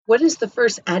What is the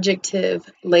first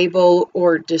adjective, label,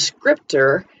 or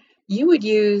descriptor you would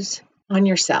use on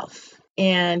yourself?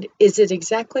 And is it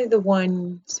exactly the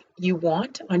ones you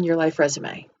want on your life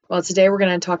resume? Well, today we're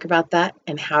going to talk about that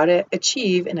and how to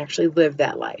achieve and actually live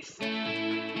that life.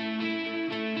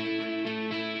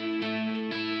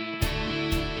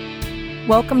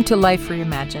 Welcome to Life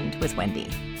Reimagined with Wendy.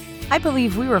 I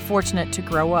believe we were fortunate to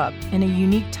grow up in a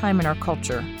unique time in our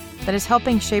culture that is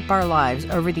helping shape our lives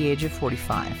over the age of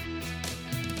 45.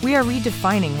 We are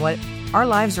redefining what our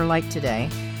lives are like today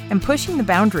and pushing the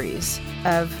boundaries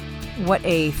of what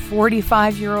a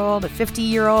 45-year-old, a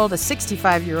 50-year-old, a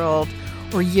 65-year-old,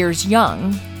 or years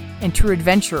young and true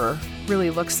adventurer really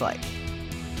looks like.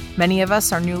 Many of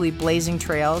us are newly blazing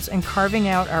trails and carving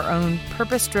out our own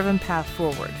purpose-driven path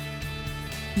forward.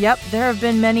 Yep, there have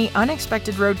been many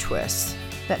unexpected road twists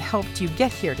that helped you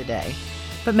get here today,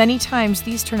 but many times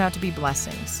these turn out to be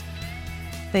blessings.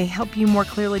 They help you more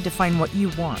clearly define what you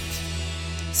want.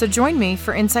 So join me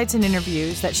for insights and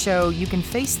interviews that show you can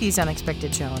face these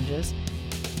unexpected challenges,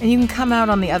 and you can come out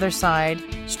on the other side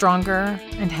stronger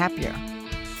and happier.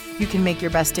 You can make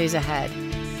your best days ahead,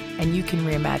 and you can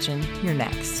reimagine your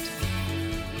next.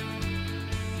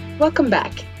 Welcome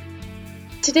back.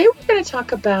 Today we're going to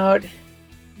talk about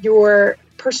your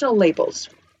personal labels.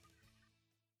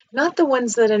 Not the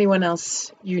ones that anyone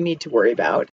else you need to worry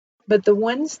about, but the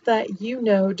ones that you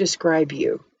know describe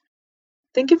you.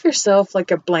 Think of yourself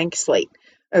like a blank slate,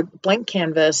 a blank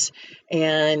canvas,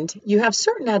 and you have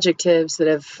certain adjectives that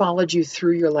have followed you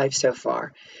through your life so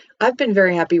far. I've been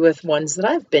very happy with ones that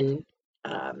I've been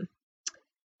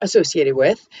associated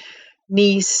with: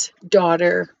 niece,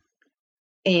 daughter,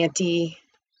 auntie,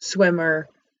 swimmer,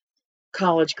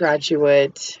 college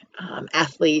graduate,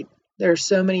 athlete. There are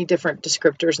so many different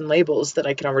descriptors and labels that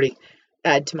I can already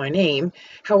add to my name.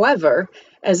 However,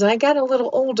 as I got a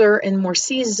little older and more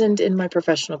seasoned in my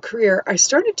professional career, I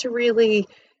started to really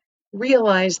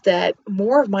realize that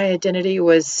more of my identity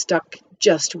was stuck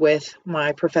just with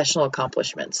my professional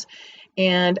accomplishments.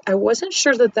 And I wasn't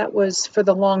sure that that was, for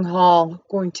the long haul,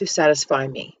 going to satisfy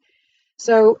me.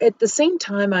 So at the same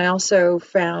time, I also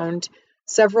found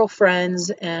several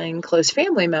friends and close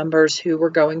family members who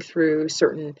were going through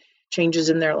certain changes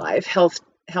in their life, health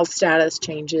status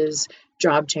changes,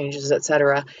 job changes,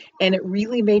 etc. And it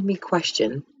really made me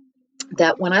question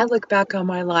that when I look back on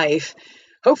my life,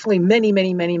 hopefully many,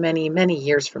 many, many, many, many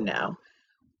years from now,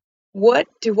 what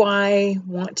do I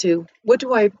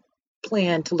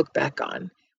plan to look back on?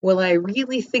 Will I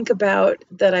really think about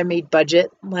that I made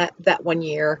budget that one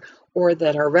year, or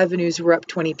that our revenues were up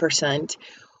 20%?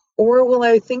 Or will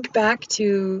I think back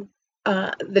to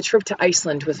the trip to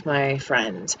Iceland with my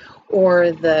friends,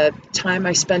 or the time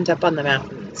I spent up on the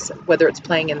mountains, whether it's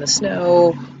playing in the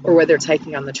snow or whether it's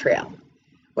hiking on the trail?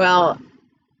 Well,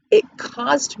 it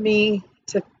caused me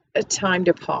a time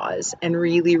to pause and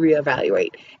really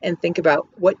reevaluate and think about,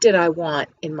 what did I want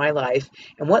in my life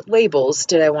and what labels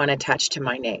did I want attached to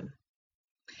my name?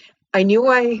 I knew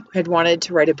I had wanted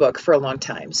to write a book for a long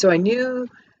time, so I knew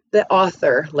the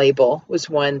author label was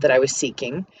one that I was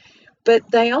seeking,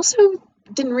 but I also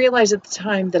didn't realize at the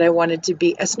time that I wanted to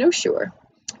be a snowshoer.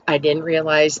 I didn't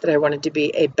realize that I wanted to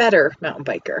be a better mountain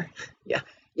biker.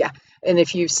 Yeah. And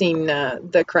if you've seen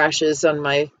the crashes on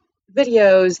my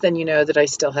videos, then you know that I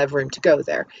still have room to go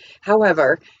there.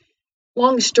 However,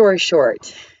 long story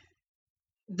short,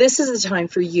 this is the time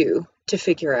for you to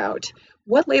figure out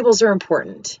what labels are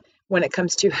important when it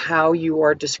comes to how you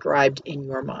are described in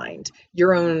your mind,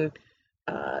 your own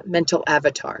mental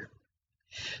avatar.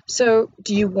 So,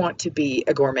 do you want to be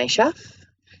a gourmet chef?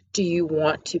 Do you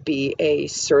want to be a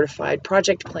certified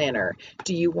project planner?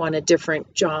 Do you want a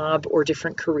different job or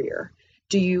different career?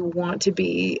 Do you want to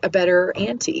be a better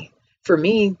auntie? For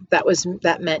me,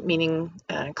 that meant moving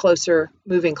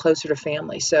closer to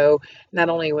family. So not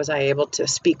only was I able to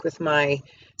speak with my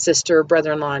sister,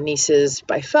 brother-in-law, nieces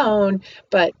by phone,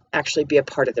 but actually be a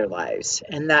part of their lives.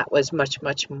 And that was much,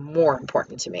 much more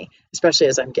important to me, especially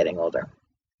as I'm getting older.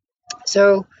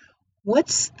 So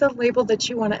what's the label that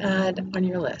you want to add on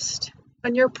your list,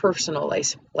 on your personal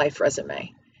life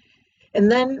resume? And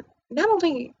then not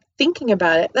only thinking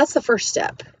about it, that's the first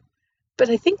step. But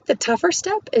I think the tougher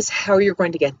step is how you're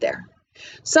going to get there.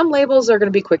 Some labels are going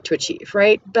to be quick to achieve,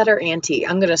 right? Better auntie.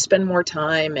 I'm going to spend more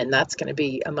time, and that's going to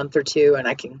be a month or two, and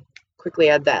I can quickly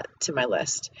add that to my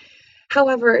list.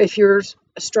 However, if you're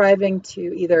striving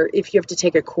to if you have to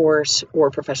take a course or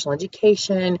professional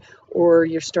education, or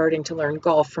you're starting to learn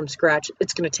golf from scratch,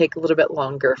 it's going to take a little bit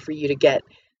longer for you to get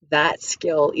that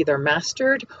skill either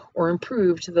mastered or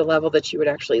improved to the level that you would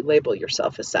actually label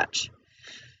yourself as such.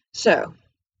 So,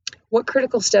 What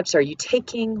critical steps are you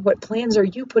taking? What plans are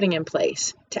you putting in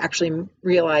place to actually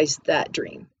realize that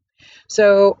dream?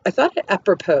 So I thought it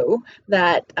apropos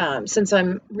that since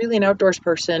I'm really an outdoors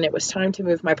person, it was time to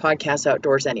move my podcast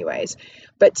outdoors anyways.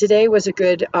 But today was a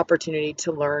good opportunity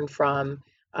to learn from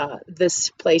this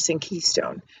place in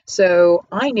Keystone. So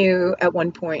I knew at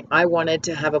one point I wanted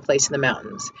to have a place in the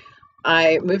mountains.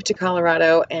 I moved to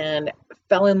Colorado and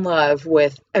fell in love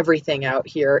with everything out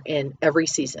here in every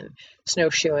season: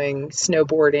 snowshoeing,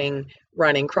 snowboarding,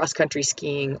 running, cross country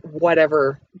skiing,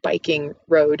 whatever, biking,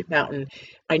 road, mountain.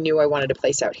 I knew I wanted a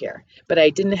place out here, but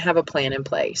I didn't have a plan in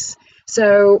place.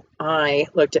 So I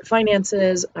looked at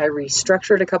finances, I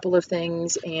restructured a couple of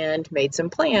things and made some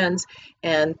plans.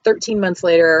 And 13 months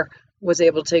later, was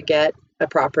able to get a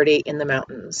property in the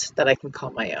mountains that I can call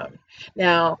my own.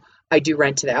 Now, I do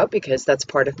rent it out because that's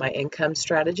part of my income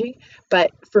strategy.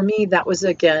 But for me, that was,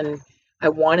 again, I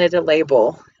wanted a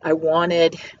label. I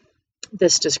wanted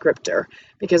this descriptor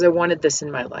because I wanted this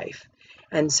in my life.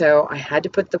 And so I had to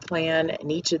put the plan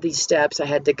and each of these steps I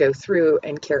had to go through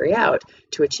and carry out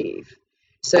to achieve.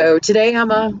 So today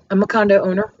I'm a condo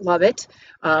owner, love it.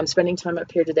 Spending time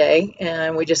up here today,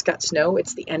 and we just got snow.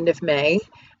 It's the end of May,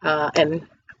 and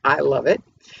I love it.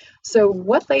 So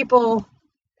what label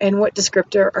and what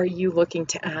descriptor are you looking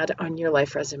to add on your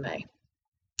life resume?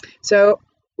 So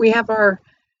we have our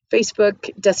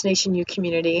Facebook Destination U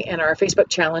community and our Facebook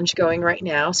challenge going right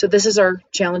now. So this is our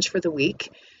challenge for the week.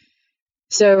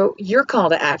 So your call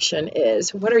to action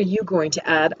is, what are you going to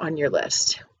add on your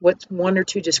list? What one or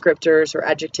two descriptors or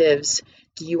adjectives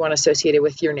do you want associated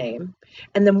with your name?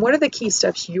 And then what are the key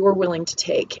steps you're willing to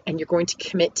take and you're going to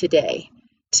commit today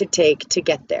to take to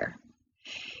get there?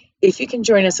 If you can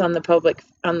join us on the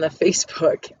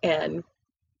Facebook and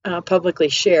publicly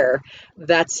share,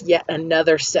 that's yet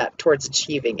another step towards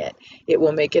achieving it. It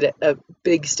will make it a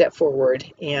big step forward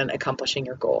in accomplishing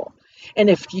your goal.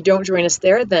 And if you don't join us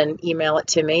there, then email it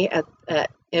to me at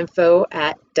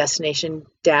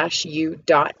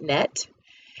info@destination-u.net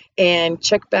and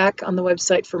check back on the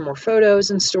website for more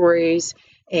photos and stories,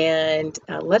 and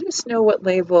let us know what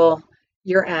label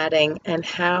you're adding and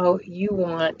how you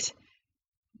want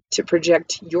to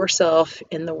project yourself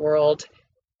in the world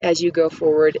as you go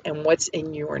forward and what's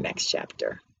in your next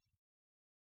chapter.